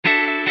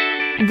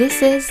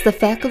This is the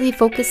Faculty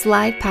Focus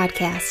Live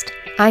podcast.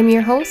 I'm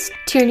your host,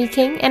 Tierney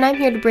King, and I'm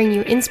here to bring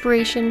you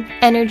inspiration,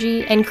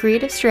 energy, and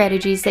creative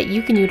strategies that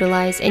you can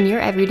utilize in your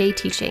everyday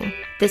teaching.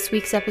 This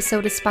week's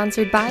episode is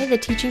sponsored by the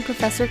Teaching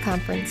Professor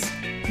Conference.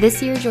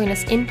 This year, join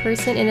us in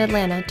person in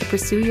Atlanta to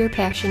pursue your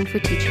passion for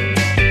teaching.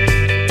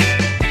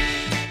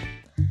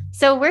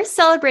 So we're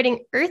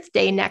celebrating Earth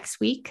Day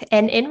next week,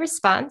 and in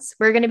response,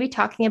 we're going to be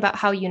talking about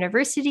how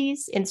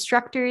universities,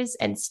 instructors,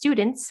 and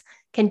students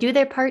can do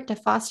their part to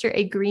foster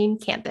a green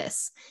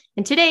campus.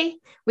 And today,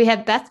 we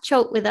have Beth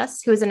Choate with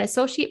us, who is an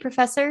associate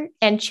professor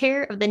and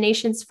chair of the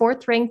nation's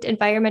fourth-ranked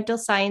Environmental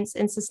Science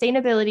and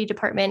Sustainability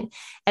Department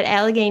at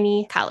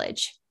Allegheny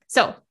College.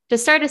 So to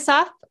start us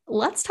off,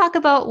 let's talk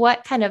about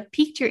what kind of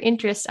piqued your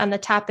interest on the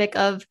topic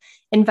of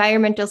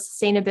environmental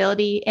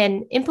sustainability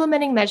and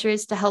implementing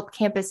measures to help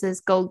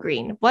campuses go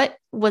green. What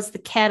was the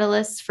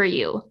catalyst for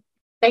you?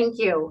 Thank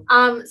you.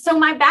 So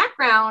my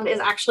background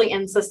is actually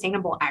in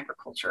sustainable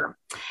agriculture.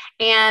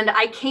 And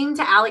I came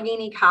to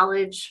Allegheny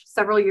College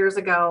several years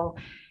ago,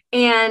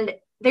 and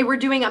they were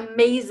doing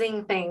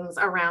amazing things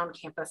around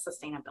campus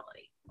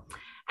sustainability.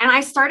 And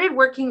I started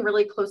working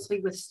really closely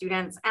with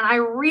students, and I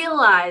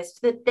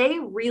realized that they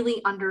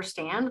really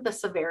understand the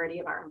severity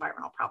of our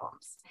environmental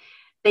problems.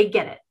 They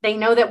get it. They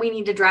know that we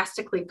need to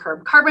drastically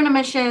curb carbon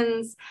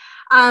emissions,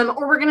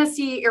 or we're going to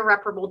see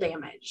irreparable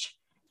damage.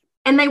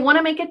 And they want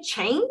to make a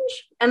change,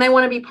 and they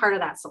want to be part of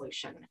that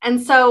solution.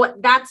 And so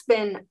that's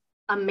been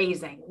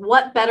amazing.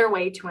 What better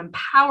way to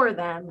empower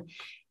them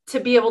to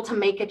be able to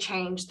make a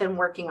change than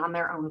working on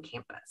their own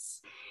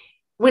campus?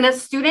 When a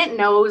student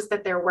knows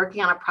that they're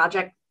working on a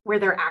project where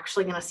they're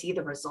actually going to see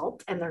the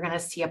result and they're going to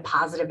see a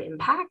positive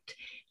impact,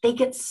 they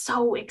get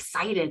so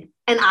excited.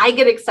 And I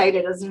get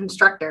excited as an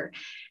instructor.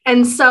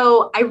 And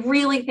so I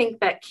really think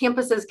that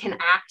campuses can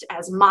act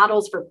as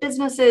models for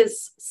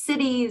businesses,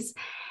 cities.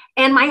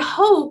 And my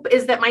hope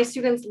is that my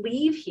students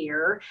leave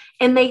here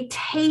and they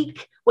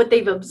take what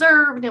they've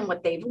observed and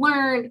what they've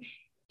learned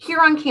here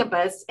on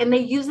campus, and they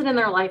use it in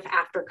their life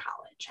after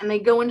college. And they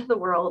go into the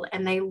world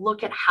and they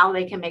look at how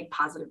they can make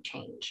positive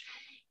change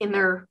in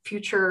their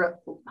future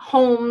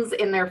homes,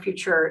 in their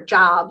future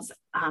jobs,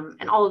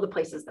 and all of the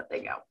places that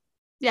they go.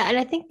 Yeah. And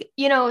I think,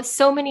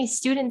 so many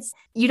students,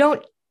 you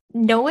don't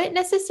know it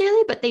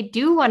necessarily, but they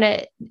do want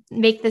to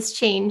make this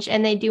change,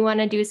 and they do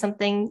want to do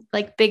something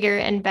like bigger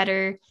and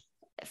better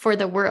for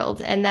the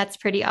world. And that's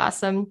pretty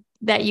awesome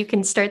that you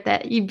can start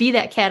that, you be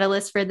that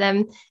catalyst for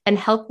them and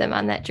help them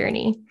on that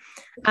journey.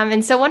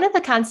 And so one of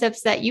the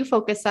concepts that you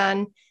focus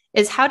on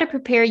is how to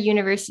prepare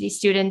university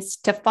students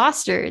to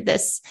foster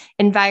this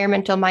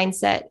environmental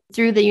mindset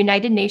through the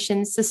United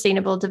Nations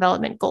Sustainable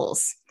Development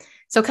Goals.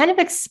 So kind of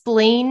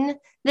explain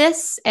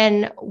this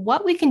and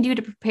what we can do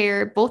to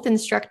prepare both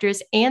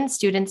instructors and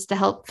students to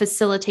help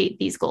facilitate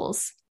these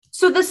goals.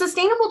 So the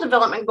Sustainable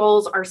Development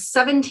Goals are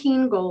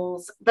 17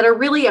 goals that are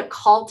really a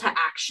call to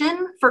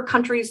action for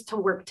countries to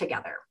work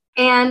together.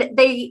 And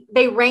they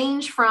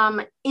range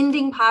from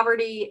ending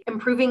poverty,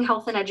 improving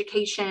health and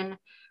education,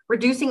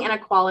 reducing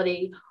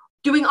inequality,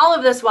 doing all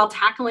of this while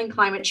tackling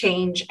climate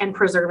change and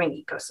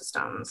preserving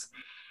ecosystems.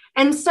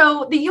 And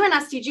so the UN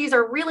SDGs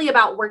are really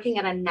about working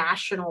at a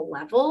national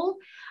level.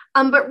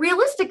 But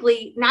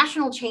realistically,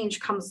 national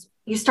change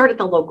you start at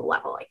the local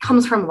level. It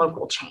comes from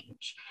local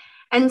change.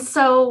 And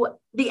so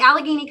the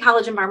Allegheny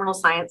College Environmental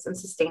Science and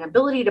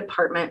Sustainability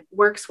Department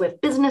works with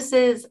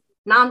businesses,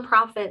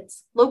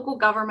 nonprofits, local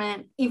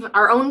government, even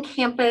our own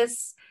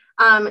campus,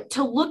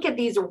 to look at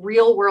these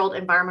real world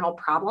environmental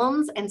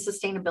problems and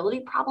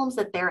sustainability problems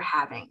that they're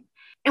having.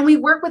 And we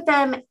work with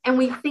them and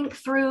we think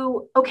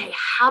through, okay,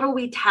 how do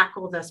we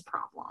tackle this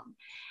problem?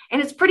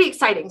 And it's pretty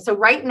exciting. So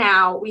right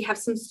now we have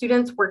some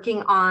students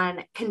working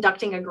on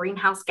conducting a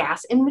greenhouse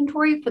gas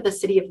inventory for the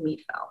city of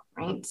Meadville,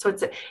 right? So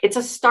it's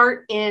a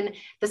start in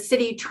the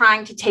city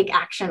trying to take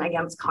action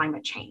against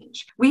climate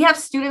change. We have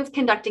students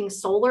conducting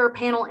solar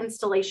panel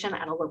installation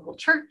at a local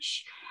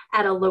church,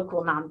 at a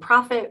local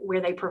nonprofit where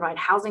they provide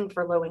housing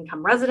for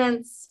low-income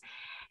residents.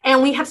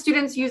 And we have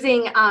students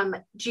using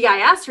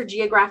GIS, or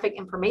geographic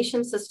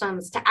information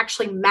systems, to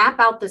actually map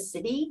out the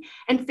city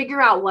and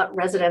figure out what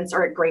residents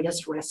are at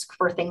greatest risk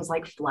for things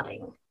like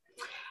flooding.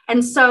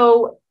 And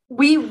so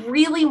we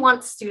really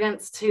want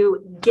students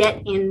to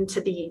get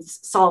into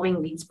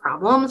solving these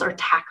problems or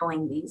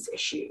tackling these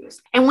issues.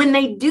 And when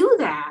they do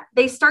that,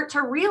 they start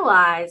to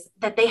realize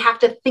that they have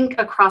to think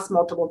across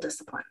multiple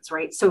disciplines,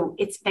 right? So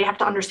they have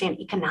to understand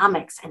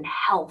economics and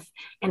health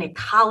and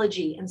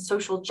ecology and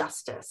social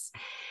justice.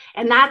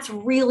 And that's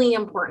really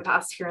important to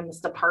us here in this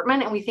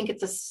department. And we think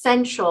it's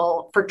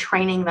essential for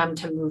training them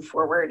to move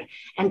forward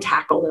and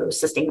tackle those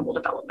sustainable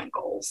development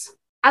goals.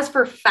 As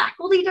for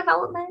faculty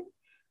development,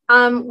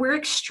 we're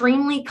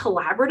extremely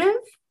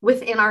collaborative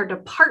within our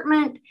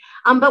department,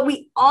 but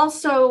we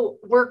also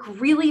work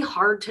really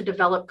hard to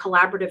develop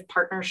collaborative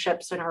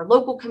partnerships in our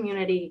local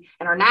community,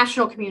 in our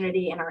national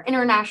community, and our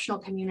international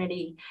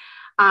community.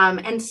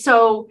 And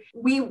so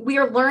we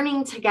are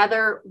learning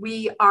together.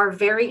 We are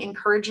very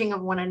encouraging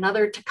of one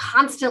another to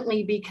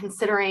constantly be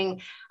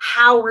considering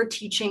how we're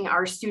teaching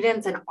our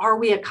students and are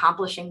we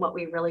accomplishing what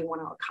we really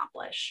want to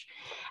accomplish.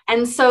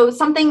 And so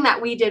something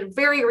that we did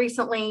very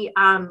recently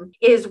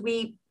is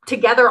we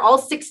together, all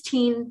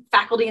 16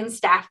 faculty and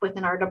staff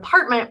within our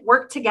department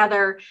worked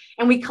together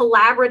and we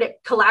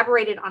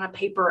collaborated on a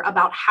paper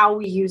about how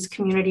we use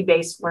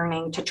community-based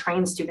learning to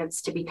train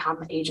students to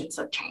become agents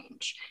of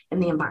change in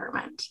the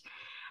environment.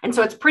 And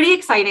so it's pretty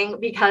exciting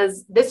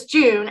because this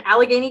June,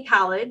 Allegheny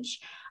College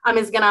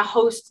is going to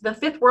host the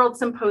Fifth World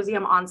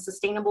Symposium on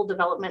Sustainable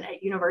Development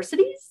at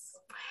Universities.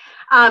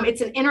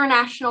 It's an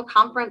international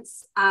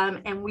conference,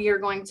 and we are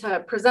going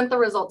to present the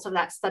results of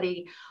that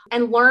study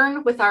and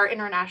learn with our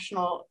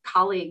international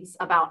colleagues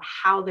about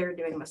how they're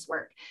doing this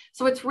work.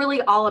 So it's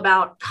really all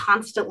about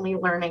constantly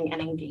learning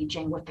and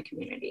engaging with the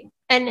community.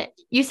 And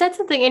you said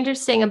something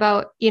interesting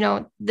about,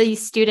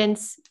 these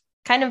students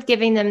kind of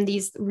giving them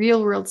these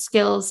real world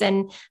skills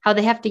and how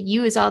they have to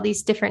use all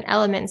these different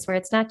elements where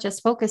it's not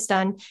just focused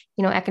on,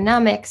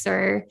 economics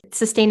or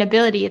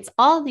sustainability. It's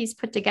all these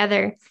put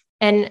together.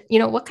 And,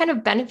 what kind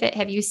of benefit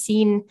have you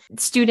seen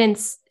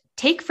students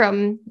take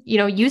from,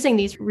 using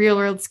these real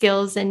world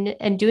skills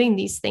and doing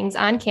these things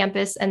on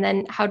campus? And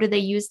then how do they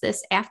use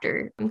this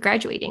after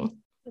graduating?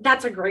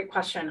 That's a great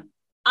question.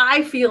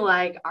 I feel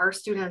like our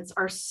students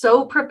are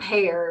so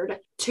prepared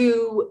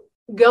to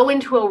go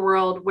into a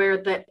world where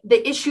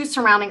the issues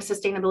surrounding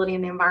sustainability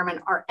and the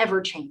environment are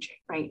ever changing,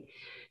 right?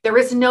 There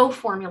is no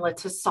formula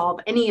to solve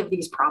any of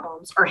these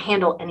problems or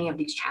handle any of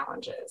these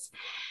challenges.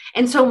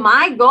 And so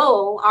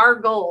our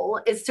goal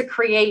is to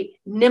create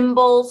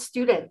nimble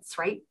students,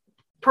 right?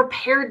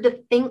 Prepared to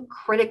think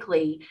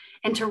critically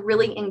and to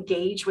really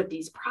engage with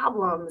these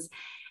problems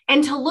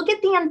and to look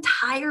at the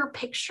entire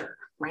picture,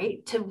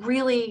 right? To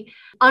really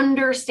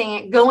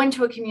understand, go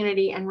into a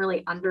community and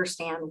really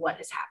understand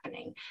what is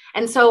happening.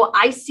 And so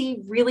I see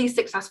really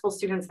successful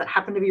students that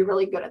happen to be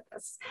really good at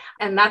this.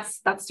 And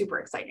that's super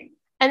exciting.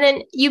 And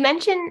then you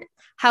mentioned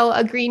how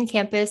a green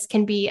campus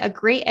can be a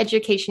great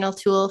educational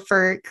tool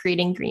for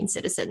creating green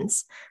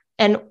citizens.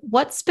 And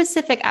what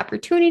specific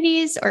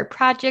opportunities or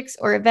projects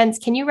or events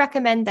can you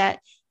recommend that,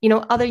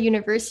 other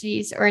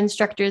universities or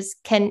instructors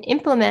can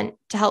implement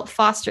to help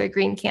foster a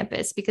green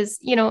campus? Because,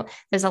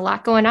 there's a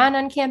lot going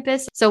on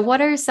campus. So what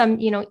are some,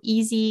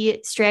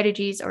 easy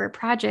strategies or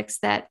projects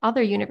that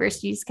other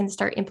universities can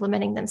start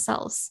implementing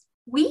themselves?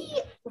 We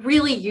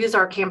really use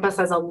our campus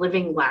as a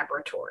living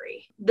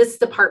laboratory. This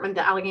department,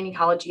 the Allegheny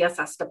College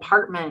ESS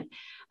department,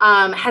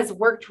 has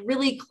worked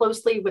really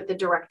closely with the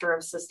director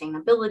of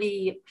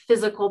sustainability,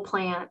 physical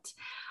plant,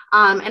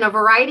 and a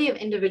variety of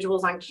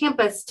individuals on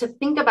campus to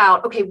think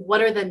about, okay,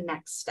 what are the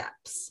next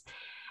steps?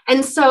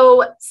 And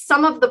so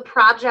some of the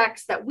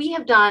projects that we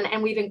have done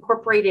and we've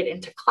incorporated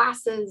into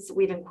classes,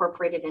 we've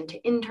incorporated into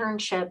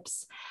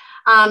internships,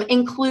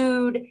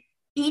 include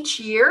each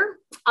year,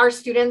 our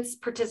students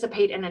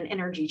participate in an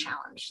energy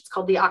challenge. It's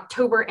called the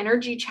October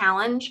Energy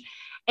Challenge.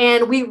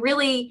 And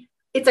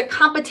it's a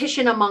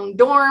competition among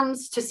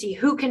dorms to see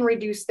who can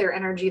reduce their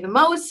energy the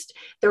most.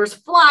 There's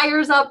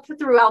flyers up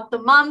throughout the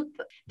month.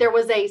 There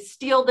was a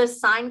Steal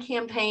This Sign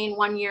campaign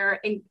one year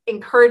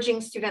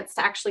encouraging students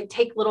to actually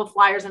take little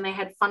flyers, and they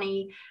had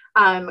funny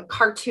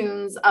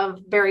cartoons of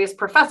various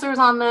professors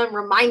on them,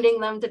 reminding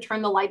them to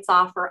turn the lights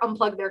off or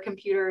unplug their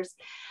computers.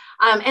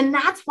 And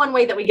that's one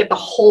way that we get the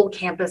whole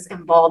campus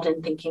involved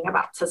in thinking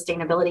about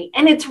sustainability.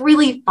 And it's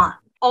really fun.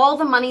 All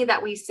the money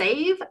that we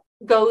save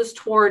goes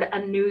toward a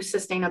new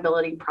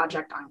sustainability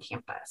project on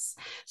campus.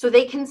 So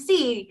they can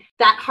see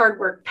that hard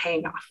work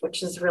paying off,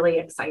 which is really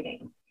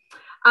exciting.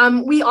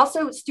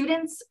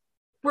 Students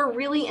were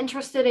really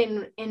interested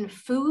in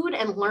food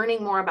and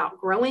learning more about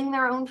growing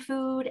their own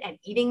food and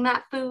eating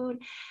that food.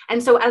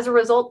 And so as a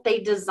result, they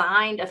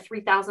designed a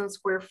 3,000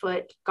 square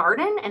foot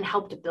garden and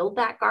helped build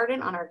that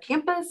garden on our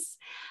campus,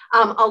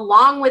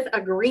 along with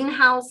a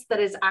greenhouse that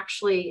is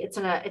actually, it's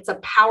a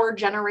power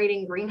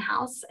generating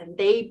greenhouse. And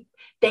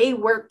they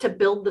work to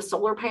build the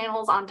solar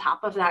panels on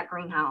top of that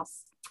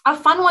greenhouse. A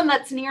fun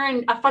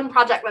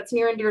project that's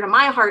near and dear to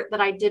my heart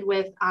that I did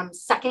with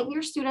second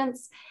year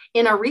students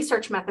in a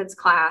research methods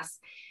class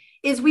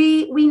is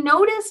we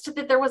noticed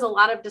that there was a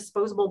lot of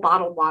disposable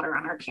bottled water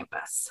on our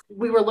campus.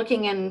 We were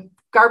looking in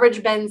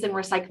garbage bins and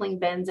recycling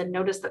bins and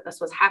noticed that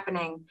this was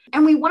happening.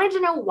 And we wanted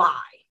to know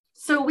why.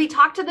 So we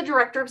talked to the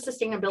director of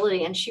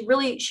sustainability and she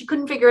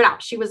couldn't figure it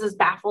out. She was as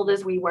baffled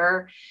as we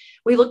were.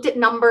 We looked at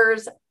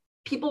numbers.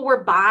 People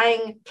were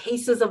buying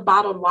cases of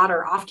bottled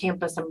water off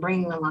campus and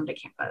bringing them onto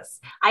campus.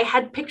 I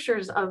had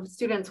pictures of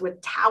students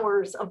with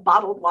towers of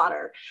bottled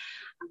water.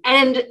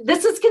 And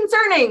this is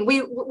concerning.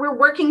 We're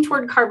working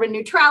toward carbon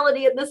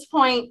neutrality at this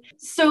point.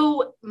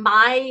 So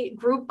my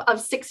group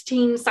of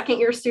 16 second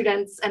year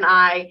students and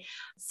I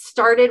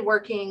started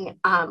working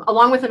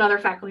along with another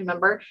faculty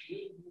member,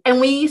 and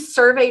we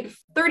surveyed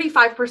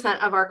 35%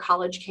 of our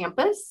college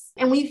campus.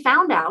 And we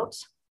found out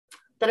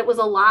that it was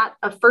a lot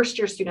of first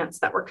year students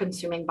that were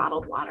consuming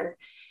bottled water.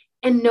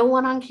 And no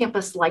one on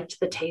campus liked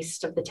the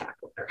taste of the tap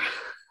water,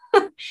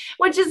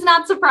 which is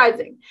not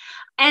surprising.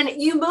 And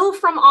you move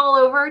from all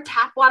over,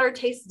 tap water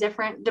tastes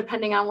different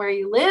depending on where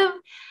you live.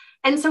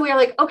 And so we are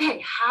like,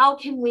 okay, how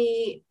can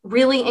we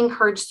really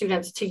encourage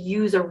students to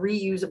use a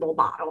reusable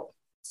bottle?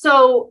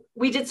 So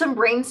we did some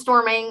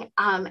brainstorming,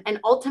 and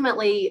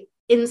ultimately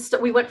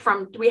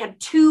we had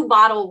 2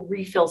 bottle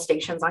refill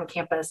stations on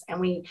campus,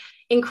 and we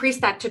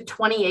increased that to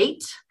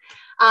 28.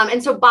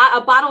 And so a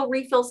bottle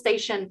refill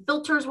station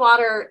filters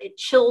water, it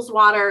chills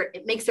water,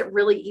 it makes it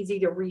really easy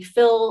to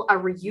refill a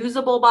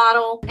reusable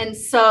bottle. And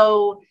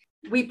so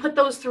we put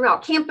those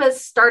throughout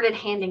campus, started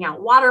handing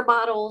out water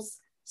bottles,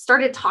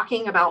 started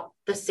talking about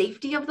the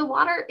safety of the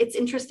water. It's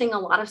interesting, a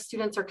lot of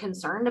students are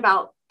concerned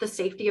about the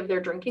safety of their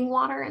drinking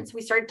water. And so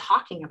we started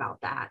talking about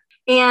that.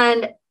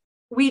 And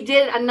we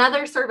did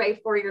another survey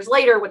 4 years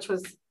later, which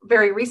was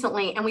very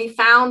recently, and we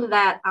found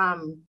that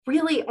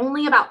really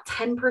only about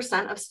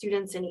 10% of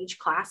students in each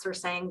class are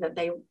saying that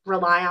they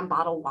rely on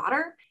bottled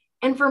water.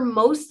 And for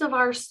most of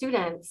our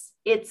students,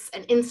 it's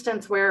an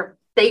instance where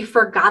they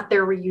forgot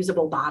their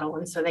reusable bottle,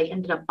 and so they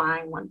ended up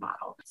buying 1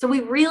 bottle. So we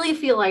really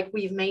feel like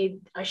we've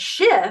made a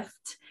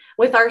shift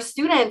with our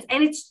students,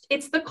 and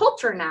it's the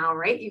culture now,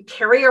 right? You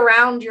carry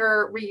around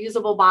your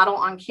reusable bottle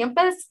on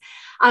campus,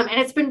 and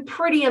it's been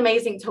pretty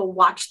amazing to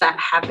watch that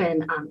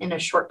happen in a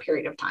short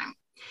period of time.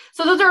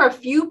 So those are a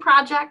few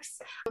projects,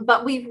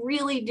 but we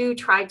really do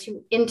try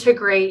to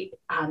integrate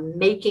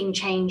making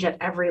change at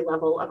every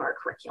level of our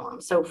curriculum.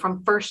 So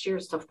from first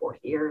years to 4th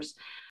years,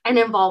 and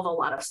involve a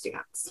lot of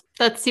students.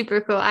 That's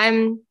super cool.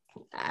 I'm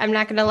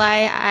not going to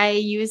lie. I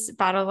use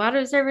bottled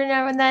waters every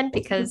now and then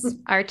because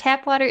our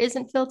tap water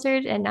isn't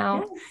filtered. And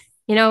now,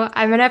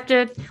 I'm going to have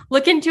to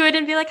look into it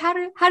and be like, how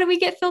do we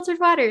get filtered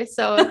water?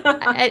 So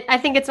I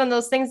think it's one of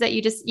those things that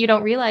you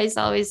don't realize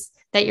always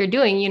that you're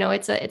doing.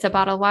 It's a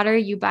bottle of water,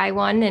 you buy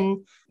one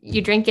and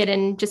you drink it,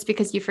 and just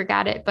because you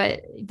forgot it,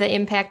 but the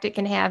impact it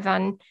can have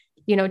on,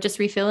 just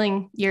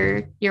refilling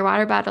your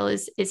water bottle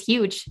is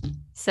huge.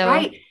 So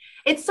right.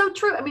 It's so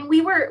true. I mean,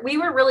 we were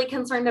really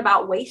concerned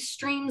about waste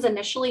streams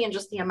initially and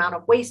just the amount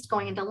of waste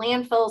going into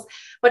landfills.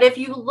 But if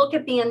you look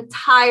at the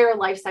entire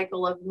life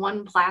cycle of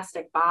one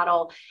plastic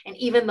bottle and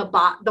even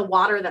the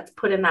water that's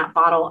put in that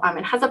bottle,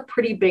 it has a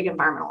pretty big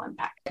environmental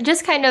impact.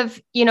 Just kind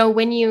of,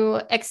 when you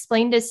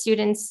explain to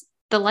students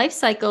the life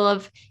cycle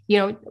of,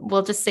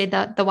 we'll just say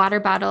the water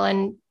bottle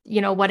and,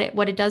 what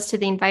it does to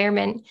the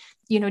environment,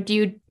 do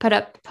you put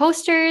up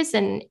posters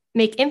and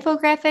make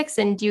infographics,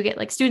 and do you get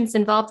like students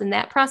involved in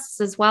that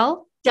process as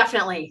well?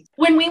 Definitely.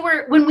 When we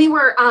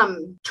were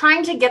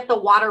trying to get the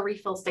water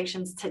refill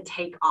stations to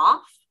take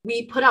off,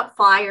 we put up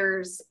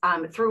flyers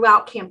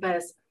throughout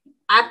campus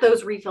at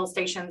those refill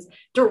stations,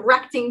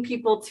 directing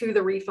people to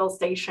the refill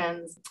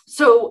stations.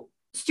 So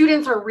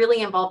students are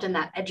really involved in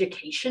that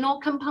educational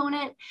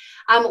component.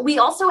 We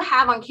also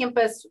have on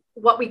campus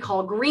what we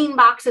call green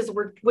boxes,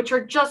 which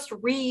are just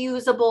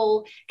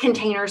reusable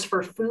containers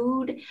for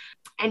food.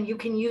 And you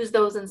can use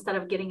those instead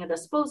of getting a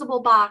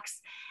disposable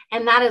box.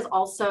 And that is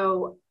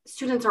also,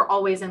 students are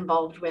always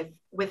involved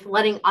with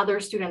letting other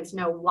students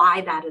know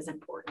why that is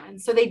important.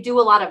 And so they do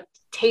a lot of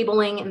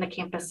tabling in the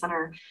campus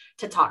center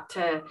to talk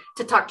to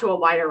a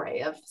wide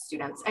array of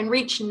students and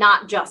reach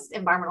not just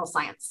environmental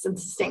science and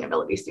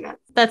sustainability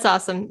students. That's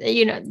awesome.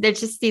 There's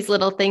just these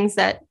little things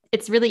that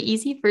it's really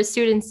easy for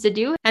students to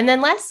do. And then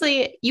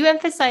lastly, you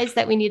emphasize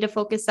that we need to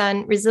focus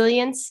on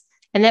resilience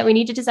and that we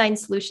need to design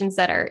solutions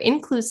that are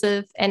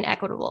inclusive and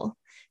equitable.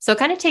 So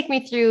kind of take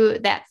me through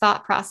that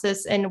thought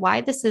process and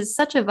why this is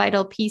such a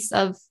vital piece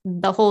of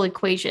the whole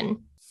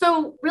equation.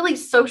 So really,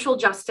 social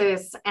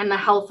justice and the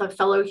health of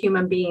fellow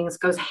human beings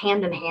goes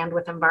hand in hand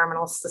with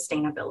environmental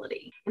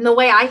sustainability. And the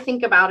way I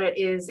think about it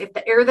is, if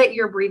the air that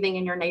you're breathing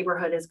in your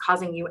neighborhood is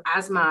causing you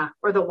asthma,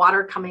 or the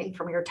water coming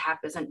from your tap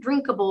isn't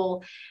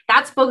drinkable,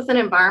 that's both an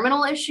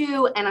environmental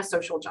issue and a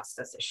social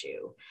justice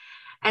issue.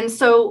 And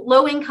so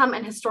low income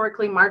and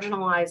historically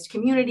marginalized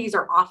communities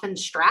are often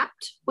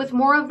strapped with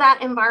more of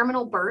that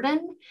environmental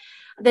burden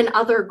than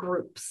other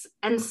groups.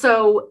 And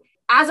so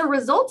as a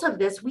result of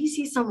this, we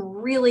see some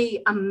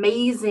really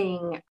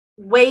amazing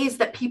ways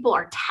that people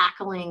are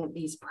tackling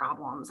these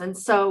problems. And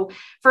so,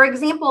 for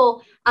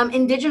example,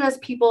 Indigenous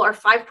people are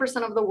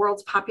 5% of the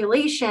world's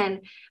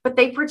population, but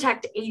they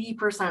protect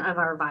 80% of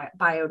our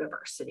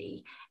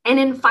biodiversity. And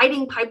in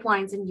fighting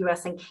pipelines in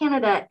US and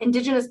Canada,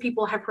 Indigenous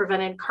people have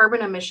prevented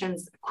carbon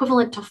emissions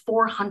equivalent to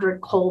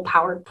 400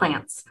 coal-powered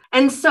plants.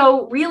 And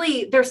so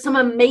really, there's some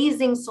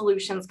amazing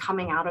solutions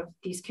coming out of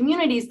these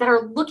communities that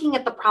are looking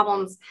at the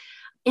problems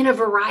in a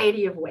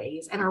variety of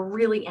ways and are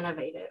really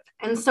innovative.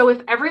 And so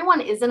if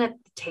everyone isn't at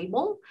the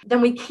table, then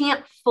we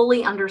can't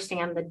fully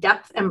understand the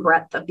depth and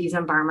breadth of these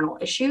environmental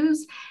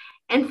issues.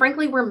 And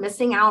frankly, we're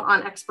missing out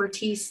on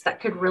expertise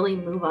that could really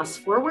move us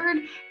forward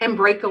and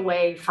break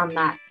away from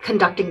that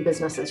conducting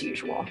business as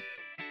usual.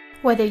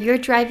 Whether you're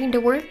driving to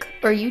work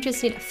or you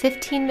just need a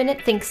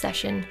 15-minute think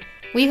session,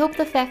 We hope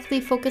the Faculty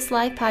Focus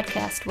Live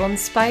podcast will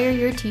inspire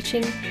your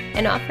teaching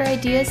and offer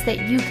ideas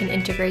that you can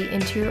integrate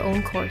into your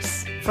own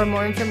course. For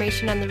more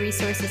information on the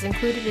resources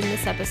included in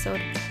this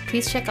episode,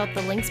 please check out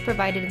the links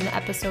provided in the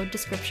episode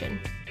description.